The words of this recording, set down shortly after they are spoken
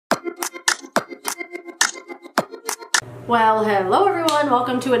Well, hello everyone,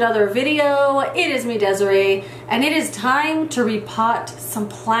 welcome to another video. It is me, Desiree, and it is time to repot some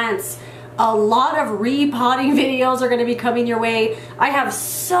plants. A lot of repotting videos are going to be coming your way. I have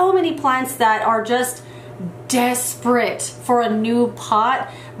so many plants that are just desperate for a new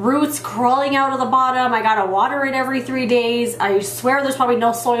pot. Roots crawling out of the bottom. I gotta water it every 3 days. I swear there's probably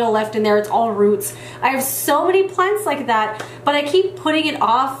no soil left in there. It's all roots. I have so many plants like that, but I keep putting it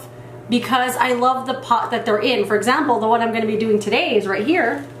off because I love the pot that they're in. For example, the one I'm going to be doing today is right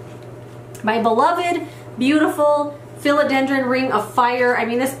here. My beloved, beautiful Philodendron Ring of Fire. I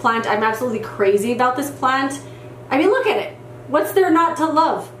mean, this plant, I'm absolutely crazy about this plant. I mean, look at it. What's there not to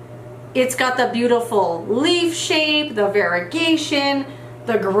love? It's got the beautiful leaf shape, the variegation,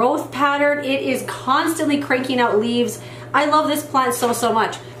 the growth pattern. It is constantly cranking out leaves. I love this plant so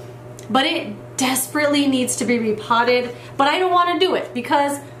much. But it desperately needs to be repotted. But I don't want to do it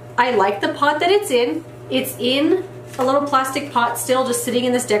because I like the pot that it's in. It's in a little plastic pot still, just sitting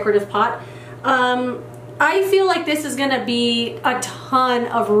in this decorative pot. I feel like this is gonna be a ton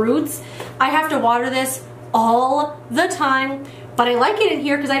of roots. I have to water this all the time, but I like it in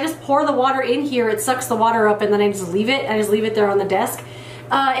here because I just pour the water in here. It sucks the water up and then I just leave it. I just leave it there on the desk.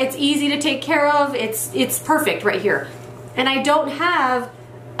 It's easy to take care of. It's perfect right here. And I don't have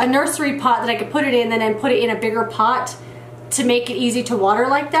a nursery pot that I could put it in and then put it in a bigger pot to make it easy to water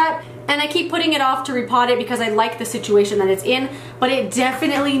like that. And I keep putting it off to repot it because I like the situation that it's in, but it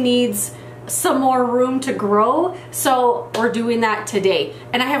definitely needs some more room to grow. So we're doing that today.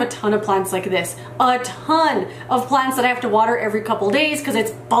 And I have a ton of plants like this, a ton of plants that I have to water every couple days because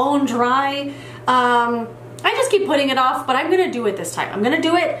it's bone dry. I just keep putting it off, but I'm gonna do it this time. I'm gonna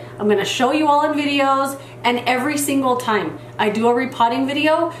do it. I'm gonna show you all in videos, and every single time I do a repotting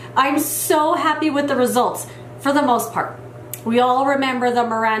video, I'm so happy with the results for the most part. We all remember the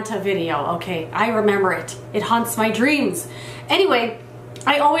Maranta video, okay? I remember it. It haunts my dreams. Anyway,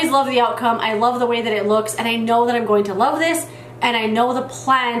 I always love the outcome. I love the way that it looks, and I know that I'm going to love this, and I know the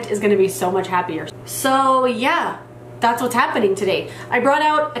plant is gonna be so much happier. So yeah, that's what's happening today. I brought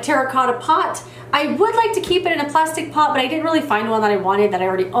out a terracotta pot. I would like to keep it in a plastic pot, but I didn't really find one that I wanted that I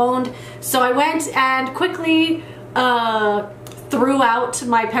already owned. So I went and quickly threw out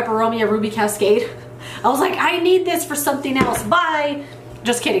my peperomia ruby cascade. I was like, I need this for something else, bye.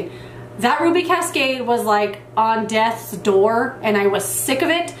 Just kidding. That ruby cascade was like on death's door and I was sick of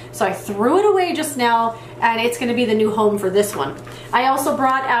it. So I threw it away just now and it's gonna be the new home for this one. I also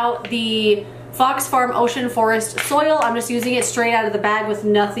brought out the Fox Farm Ocean Forest soil. I'm just using it straight out of the bag with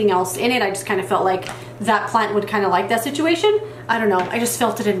nothing else in it. I just kind of felt like that plant would kind of like that situation. I don't know, I just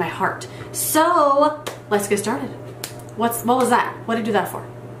felt it in my heart. So let's get started. What was that? What did I do that for?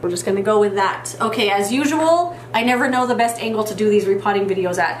 We're just gonna go with that. Okay, as usual, I never know the best angle to do these repotting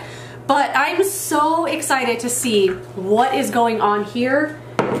videos at, but I'm so excited to see what is going on here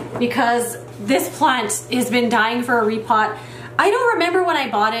because this plant has been dying for a repot. I don't remember when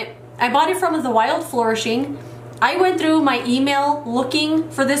I bought it. I bought it from the Wild Flourishing. I went through my email looking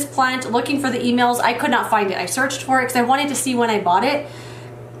for this plant, looking for the emails. I could not find it. I searched for it because I wanted to see when I bought it.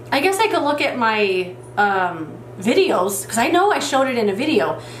 I guess I could look at my videos because I know I showed it in a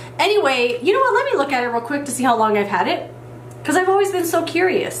video. Anyway, you know what? Let me look at it real quick to see how long I've had it because I've always been so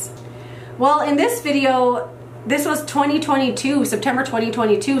curious. Well, in this video, this was 2022, September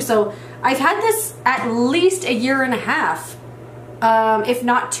 2022. So I've had this at least a year and a half, if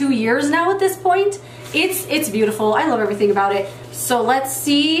not 2 years now at this point. It's beautiful. I love everything about it. So let's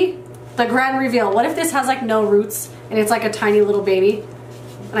see the grand reveal. What if this has like no roots and it's like a tiny little baby?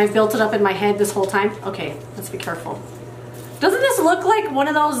 And I've built it up in my head this whole time. Okay, let's be careful. Doesn't this look like one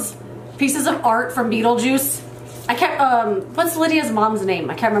of those pieces of art from Beetlejuice? I can't, what's Lydia's mom's name?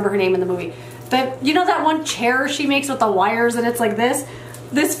 I can't remember her name in the movie. But you know that one chair she makes with the wires and it's like this?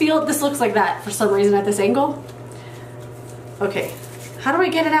 This looks like that for some reason at this angle. Okay, how do I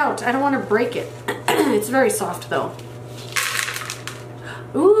get it out? I don't want to break it. It's very soft though.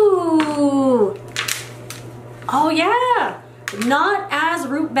 Ooh. Oh yeah. Not as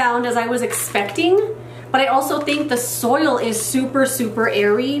root bound as I was expecting, but I also think the soil is super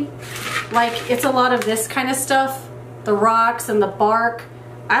airy. Like it's a lot of this kind of stuff, the rocks and the bark.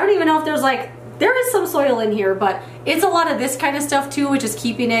 I don't even know if there's like, there is some soil in here, but it's a lot of this kind of stuff too, which is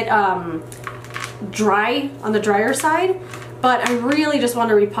keeping it dry on the drier side. But I really just want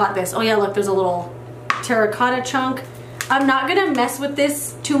to repot this. Oh yeah, look, there's a little terracotta chunk. I'm not gonna mess with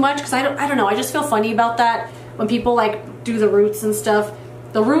this too much because I don't know, I just feel funny about that when people like do the roots and stuff.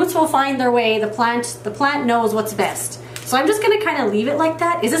 The roots will find their way. The plant knows what's best. So I'm just gonna kind of leave it like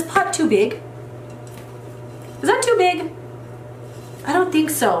that. Is this pot too big? Is that too big? I don't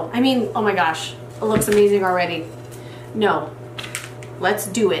think so. I mean, oh my gosh, it looks amazing already. No. Let's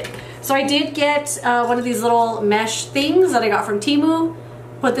do it. So I did get one of these little mesh things that I got from Temu.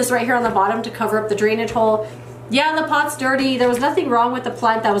 Put this right here on the bottom to cover up the drainage hole. Yeah, the pot's dirty. There was nothing wrong with the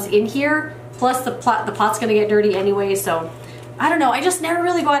plant that was in here. Plus the pot's gonna get dirty anyway, so I don't know. I just never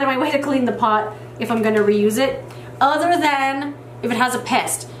really go out of my way to clean the pot if I'm gonna reuse it. Other than if it has a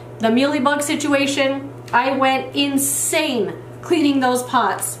pest. The mealybug situation, I went insane cleaning those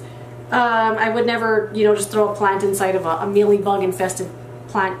pots. I would never, you know, just throw a plant inside of a mealybug infested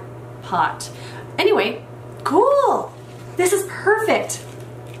plant pot. Anyway, cool. This is perfect.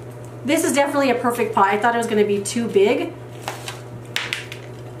 This is definitely a perfect pot. I thought it was going to be too big.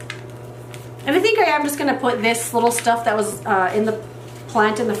 And I think I am just going to put this little stuff that was in the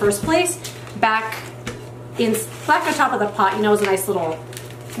plant in the first place back on top of the pot. You know, as a nice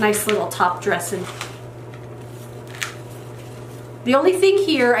little top dressing. The only thing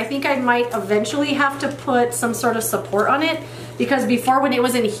here, I think I might eventually have to put some sort of support on it, because before when it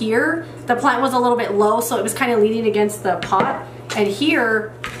was in here, the plant was a little bit low, so it was kind of leaning against the pot. And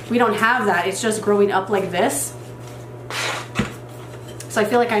here, we don't have that. It's just growing up like this. So I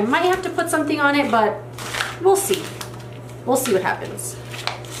feel like I might have to put something on it, but we'll see. We'll see what happens.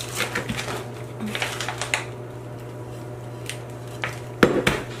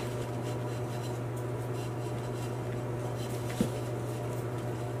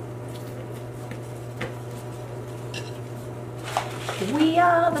 We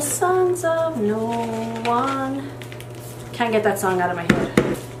are the sons of no one. Can't get that song out of my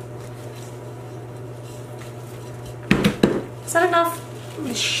head. Is that enough? Let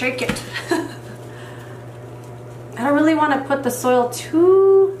me shake it. I don't really want to put the soil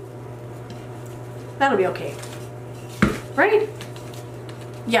too... That'll be okay. Right?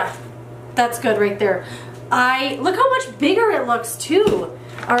 Yeah, that's good right there. Look how much bigger it looks too.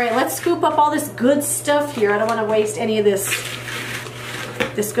 All right, let's scoop up all this good stuff here. I don't want to waste any of this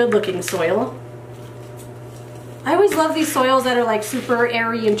good looking soil. I always love these soils that are like super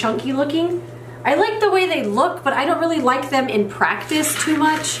airy and chunky looking. I like the way they look, but I don't really like them in practice too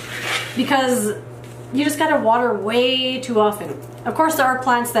much because you just gotta water way too often. Of course, there are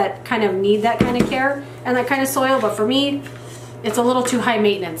plants that kind of need that kind of care and that kind of soil, but for me, it's a little too high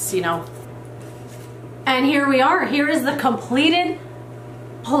maintenance, you know. And here we are. Here is the completed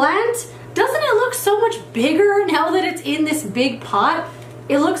plant. Doesn't it look so much bigger now that it's in this big pot?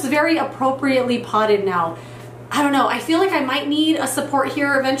 It looks very appropriately potted now. I don't know. I feel like I might need a support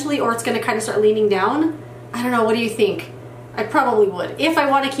here eventually, or it's going to kind of start leaning down. I don't know. What do you think? I probably would, if I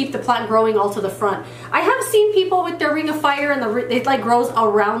want to keep the plant growing all to the front. I have seen people with their ring of fire and it like grows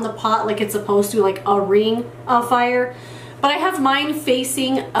around the pot like it's supposed to, like a ring of fire. But I have mine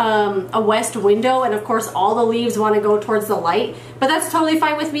facing a west window, and of course all the leaves want to go towards the light. But that's totally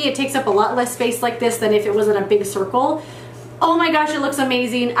fine with me. It takes up a lot less space like this than if it was in a big circle. Oh my gosh, it looks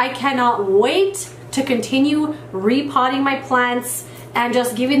amazing. I cannot wait to continue repotting my plants and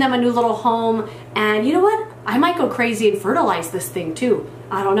just giving them a new little home. And you know what? I might go crazy and fertilize this thing too.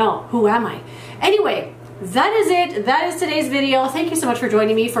 I don't know. Who am I? Anyway, that is it. That is today's video. Thank you so much for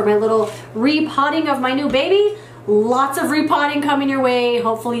joining me for my little repotting of my new baby. Lots of repotting coming your way.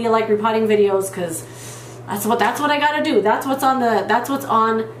 Hopefully you like repotting videos, because that's what I gotta do. That's what's on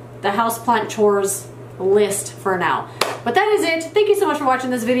the houseplant chores list for now. But that is it. Thank you so much for watching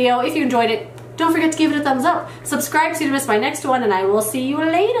this video. If you enjoyed it, don't forget to give it a thumbs up. Subscribe so you don't miss my next one, and I will see you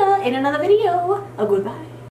later in another video. Goodbye.